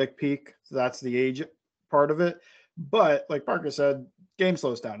athletic peak. So that's the age part of it. But like Parker said, game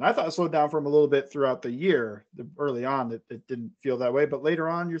slows down. And I thought it slowed down for him a little bit throughout the year. Early on, it didn't feel that way. But later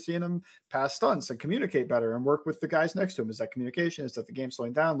on, you're seeing him pass stunts and communicate better and work with the guys next to him. Is that communication? Is that the game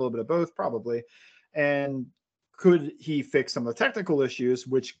slowing down? A little bit of both, probably. And could he fix some of the technical issues,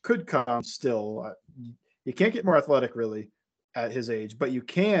 which could come still? You can't get more athletic, really, at his age, but you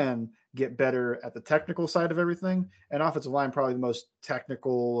can get better at the technical side of everything. And offensive line, probably the most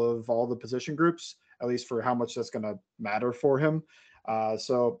technical of all the position groups, at least for how much that's going to matter for him.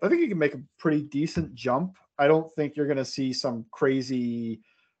 So I think he can make a pretty decent jump. I don't think you're going to see some crazy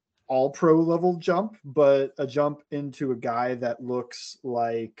all-pro level jump, but a jump into a guy that looks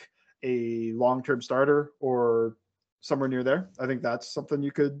like a long-term starter or somewhere near there. I think that's something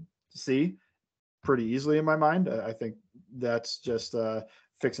you could see pretty easily in my mind. I think that's just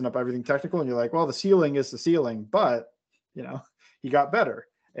fixing up everything technical. And you're like, well, the ceiling is the ceiling, but he got better.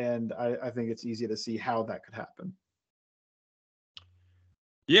 And I think it's easy to see how that could happen.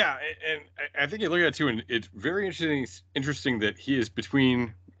 Yeah, and I think you look at it too, and it's very interesting that he is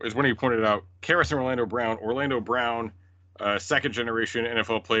between, as when he pointed out, Karras and Orlando Brown. Orlando Brown, second generation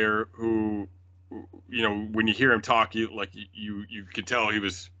NFL player who, when you hear him talk, you could tell he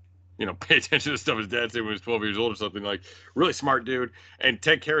was, pay attention to stuff his dad said when he was 12 years old or something. Like, really smart dude. And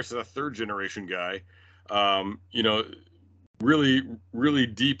Ted Karras is a third generation guy. Really, really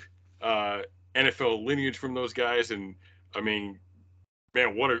deep NFL lineage from those guys. And I mean,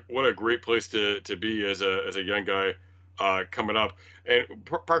 man, what a great place to be as a young guy coming up. And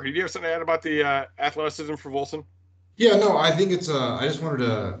Parker, do you have something to add about the athleticism for Volson? Yeah, no, I think it's I just wanted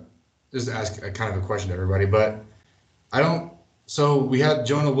to just ask a kind of a question to everybody, but so we had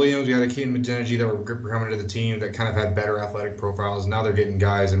Jonah Williams, we had Akeem Madenji that were coming into the team that kind of had better athletic profiles. Now they're getting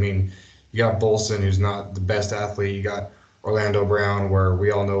guys. I mean, you got Bolson, who's not the best athlete. You got Orlando Brown, where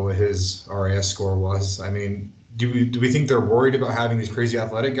we all know what his RAS score was. I mean, do we think they're worried about having these crazy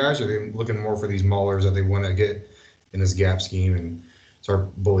athletic guys, or are they looking more for these maulers that they want to get in this gap scheme and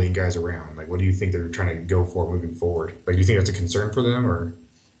start bullying guys around? Like, what do you think they're trying to go for moving forward? Like, do you think that's a concern for them, or?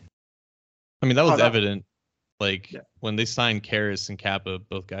 I mean, that was evident. Like, when they signed Karras and Kappa,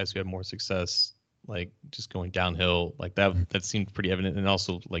 both guys who had more success, like just going downhill, like that seemed pretty evident, and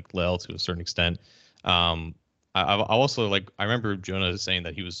also like Lel to a certain extent. I also I remember Jonah saying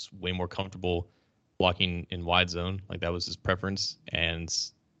that he was way more comfortable blocking in wide zone, like that was his preference, and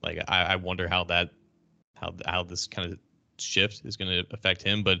like I wonder how this kind of shift is going to affect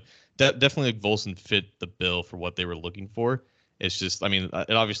him. But definitely Volson fit the bill for what they were looking for. It's just, I mean,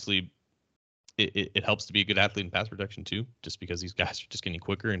 it obviously it helps to be a good athlete in pass protection too, just because these guys are just getting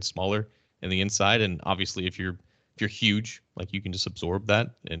quicker and smaller in the inside, and obviously if you're huge, like you can just absorb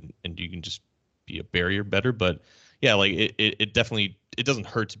that and you can just be a barrier better. But yeah, like it definitely, it doesn't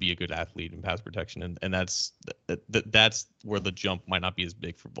hurt to be a good athlete in pass protection, and that's where the jump might not be as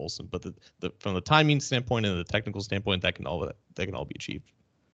big for Volson, but the from the timing standpoint and the technical standpoint, that can all be achieved.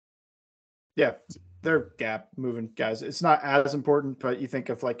 Yeah, they're gap moving guys. It's not as important, but you think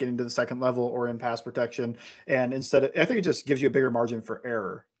of like getting to the second level or in pass protection, and instead of, I think it just gives you a bigger margin for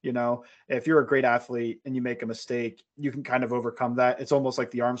error. You know, if you're a great athlete and you make a mistake, you can kind of overcome that. It's almost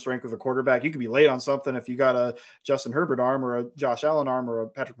like the arm strength of a quarterback. You could be late on something. If you got a Justin Herbert arm or a Josh Allen arm or a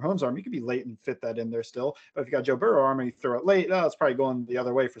Patrick Mahomes arm, you could be late and fit that in there still. But if you got Joe Burrow arm and you throw it late, it's probably going the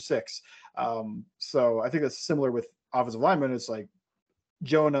other way for 6. So I think that's similar with offensive linemen. It's like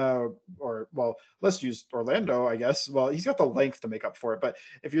Jonah, or well, let's use Orlando, I guess. Well, he's got the length to make up for it. But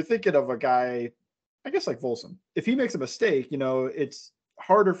if you're thinking of a guy, I guess like Volson, if he makes a mistake, it's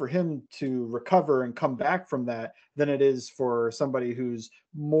harder for him to recover and come back from that than it is for somebody who's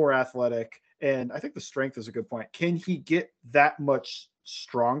more athletic. And I think the strength is a good point. Can he get that much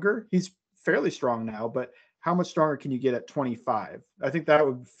stronger? He's fairly strong now, but how much stronger can you get at 25? I think that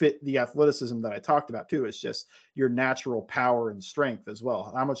would fit the athleticism that I talked about too. It's just your natural power and strength as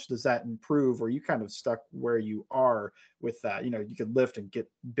well. How much does that improve? Or you kind of stuck where you are with that? You could lift and get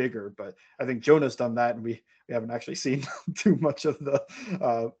bigger, but I think Jonah's done that, and we haven't actually seen too much of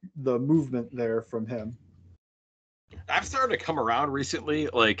the movement there from him. I've started to come around recently.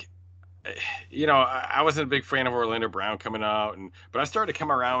 Like, I wasn't a big fan of Orlando Brown coming out, but I started to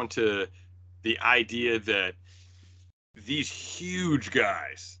come around to the idea that these huge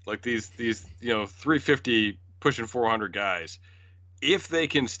guys, like these 350 pushing 400 guys, if they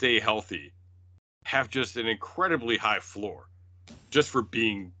can stay healthy, have just an incredibly high floor just for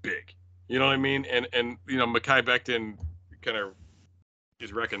being big. You know what I mean? And Mekhi Becton kind of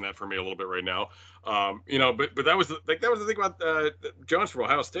is wrecking that for me a little bit right now. But that was the thing about Jones from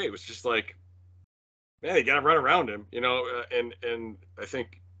Ohio State. It was just like, man, you got to run around him, and I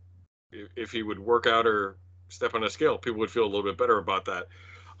think if he would work out or step on a scale, people would feel a little bit better about that.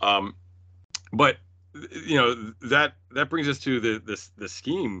 But that brings us to the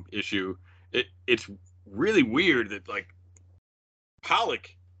scheme issue. It's really weird that like Pollock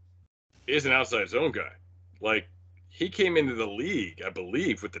is an outside zone guy. Like, he came into the league, I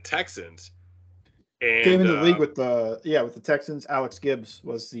believe, with the Texans. And came in the league with the Texans. Alex Gibbs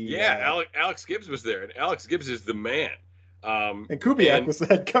was the Alex Gibbs was there, and Alex Gibbs is the man. And Kubiak was the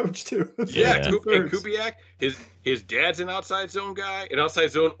head coach too. And Kubiak, his dad's an outside zone guy, an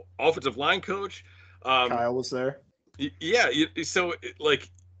outside zone offensive line coach. Kyle was there. Yeah, so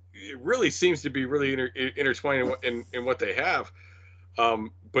it really seems to be really intertwined in what they have.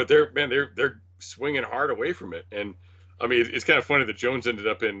 But they're swinging hard away from it, and I mean it's kind of funny that Jones ended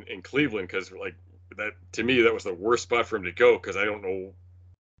up in Cleveland, because like that, to me, that was the worst spot for him to go, because I don't know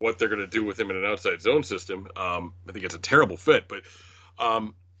what they're going to do with him in an outside zone system. I think it's a terrible fit, but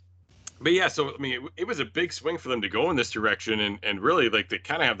yeah, so I mean, it was a big swing for them to go in this direction, and really, like, they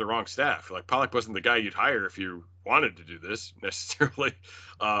kind of have the wrong staff. Like, Pollock wasn't the guy you'd hire if you wanted to do this necessarily,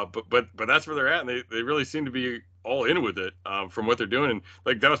 but that's where they're at, and they really seem to be all in with it from what they're doing. And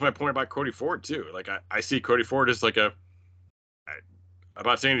like, that was my point about Cody Ford too. Like, I see Cody Ford as like I'm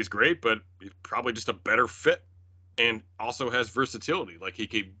not saying he's great, but he's probably just a better fit, and also has versatility. Like, he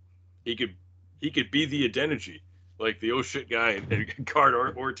could be the identity, like the oh shit guy and guard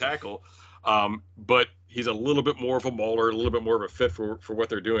or tackle. But he's a little bit more of a mauler, a little bit more of a fit for what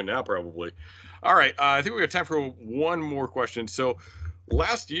they're doing now, probably. All right. I think we have time for one more question. So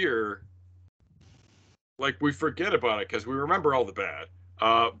last year, like, we forget about it because we remember all the bad,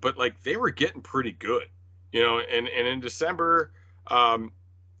 but like, they were getting pretty good, and in December, the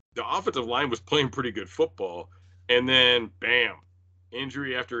offensive line was playing pretty good football, and then bam,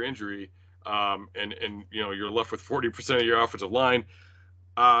 injury after injury. And you're left with 40% of your offensive line.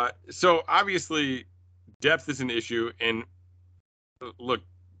 So obviously depth is an issue, and look,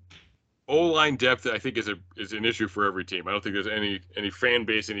 O-line depth, I think, is an issue for every team. I don't think there's any fan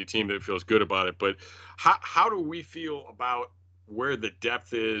base, any team that feels good about it. But how do we feel about where the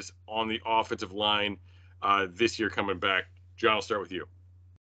depth is on the offensive line this year coming back? John, I'll start with you.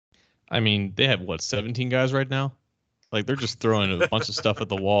 I mean, they have 17 guys right now. Like, they're just throwing a bunch of stuff at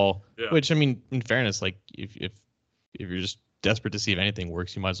the wall. Yeah. Which, I mean, in fairness, like, if you're just desperate to see if anything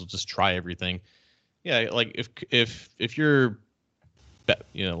works, you might as well just try everything. Yeah, like, if you're,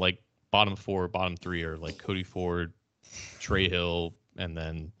 like, bottom 4, bottom 3 are like Cody Ford, Trey Hill, and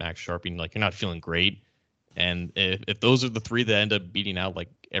then Max Sharping, like, you're not feeling great. And if those are the 3 that end up beating out like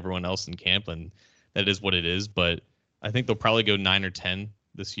everyone else in camp, then that is what it is. But I think they'll probably go 9 or 10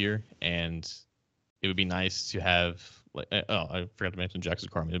 this year, and it would be nice to have like, I forgot to mention Jackson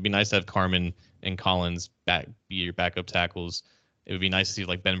Carmen. It'd be nice to have Carmen and Collins be your backup tackles. It would be nice to see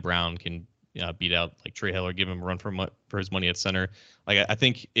like Ben Brown can beat out like Trey Heller, give him a run for his money at center. Like I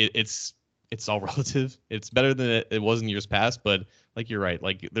think it's all relative. It's better than it was in years past, but like you're right.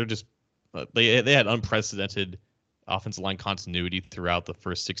 Like they're just they had unprecedented offensive line continuity throughout the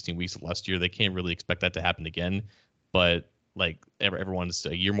first 16 weeks of last year. They can't really expect that to happen again. But like everyone's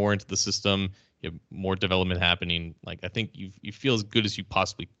a year more into the system, you have more development happening. Like I think you feel as good as you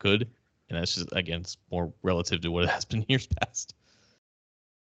possibly could, and that's just again it's more relative to what it has been in years past.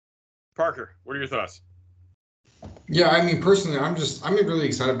 Parker, what are your thoughts? Yeah, I mean, personally, I'm really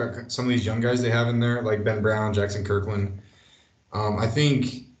excited about some of these young guys they have in there, like Ben Brown, Jackson Kirkland. I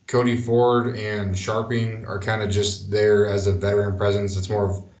think Cody Ford and Sharping are kind of just there as a veteran presence. It's more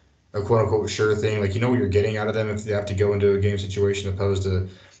of a quote unquote sure thing. Like, you know what you're getting out of them if they have to go into a game situation, opposed to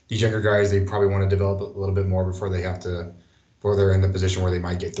these younger guys, they probably want to develop a little bit more before they're in the position where they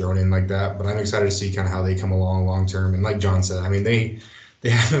might get thrown in like that. But I'm excited to see kind of how they come along long term. And like John said, I mean, they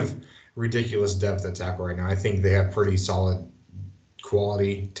have ridiculous depth at tackle right now. I think they have pretty solid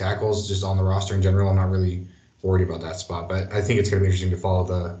quality tackles just on the roster in general. I'm not really worried about that spot, but I think it's going to be interesting to follow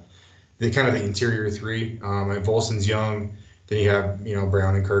the kind of the interior three. And Volson's young. Then you have,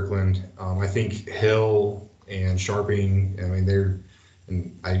 Brown and Kirkland. I think Hill and Sharping, I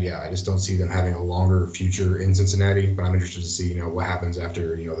mean, I just don't see them having a longer future in Cincinnati, but I'm interested to see, what happens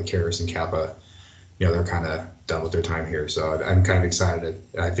after, the Karras and Kappa, they're kind of done with their time here. So I'm kind of excited.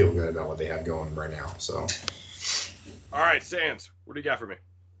 I feel good about what they have going right now. So. All right, Sands, what do you got for me?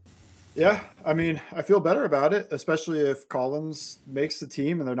 Yeah, I mean, I feel better about it, especially if Collins makes the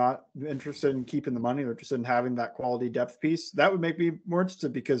team and they're not interested in keeping the money. They're interested in having that quality depth piece. That would make me more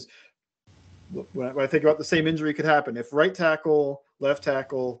interested because when I think about the same injury could happen, if right tackle, left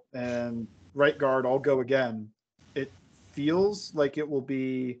tackle, and right guard all go again, it feels like it will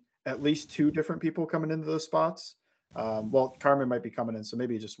be at least two different people coming into those spots. Well, Carmen might be coming in, so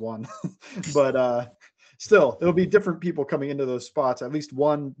maybe just one. But still, it'll be different people coming into those spots, at least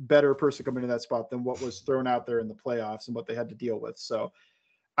one better person coming into that spot than what was thrown out there in the playoffs and what they had to deal with. So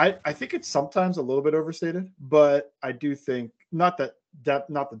I think it's sometimes a little bit overstated, but I do think not the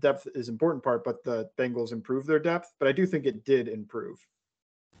depth is important part, but the Bengals improved their depth, but I do think it did improve.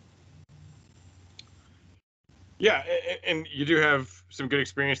 Yeah, and you do have some good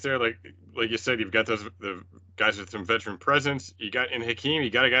experience there. Like you said, you've got the guys with some veteran presence. You got in Hakeem,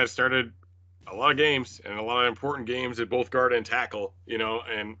 you got a guy that started a lot of games and a lot of important games at both guard and tackle.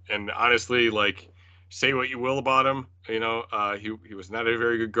 And honestly, like, say what you will about him, he was not a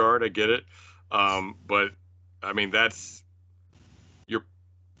very good guard. I get it, but I mean you're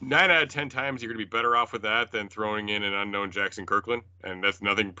 9 out of 10 times you're going to be better off with that than throwing in an unknown Jackson Kirkland. And that's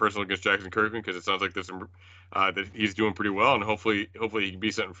nothing personal against Jackson Kirkland, because it sounds like there's some that he's doing pretty well, and hopefully he can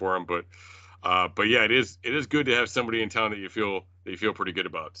be something for him. But yeah, it is good to have somebody in town that you feel pretty good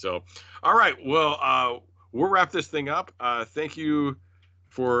about. So, all right, well, we'll wrap this thing up. Thank you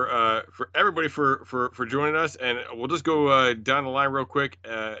for everybody for joining us, and we'll just go down the line real quick.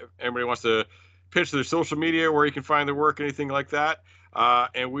 Anybody wants to pitch their social media, where you can find their work, anything like that,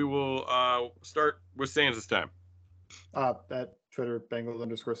 and we will start with Sands this time. At Twitter,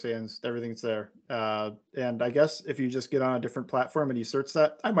 Bengals_Sands, everything's there. And I guess if you just get on a different platform and you search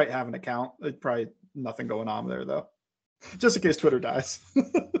that, I might have an account. It's probably nothing going on there though, just in case Twitter dies.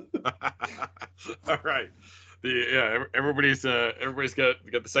 All right. Everybody's got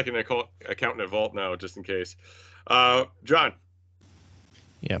the second account in a vault now, just in case. John.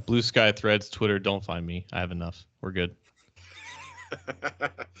 Yeah, Blue Sky, Threads, Twitter. Don't find me. I have enough. We're good.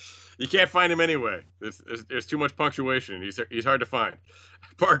 You can't find him anyway. There's too much punctuation. He's hard to find.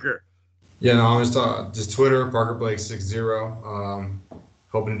 Parker. Yeah, no, I'm just Twitter, Parker Blake 60.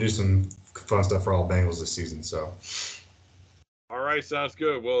 Hoping to do some fun stuff for all Bengals this season. So. All right, sounds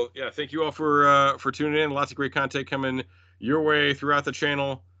good. Well, yeah, thank you all for tuning in. Lots of great content coming your way throughout the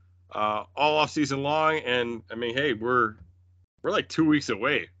channel, all off season long. And I mean, hey, we're like 2 weeks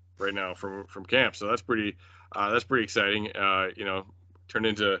away right now from camp, so that's pretty exciting. Turn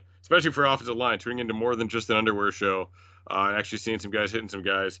into, especially for offensive line, turning into more than just an underwear show. Actually seeing some guys hitting some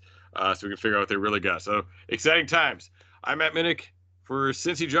guys, so we can figure out what they really got. So exciting times. I'm Matt Minich for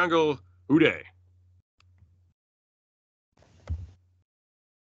Cincy Jungle. Hooday.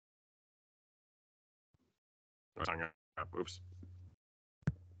 Oops.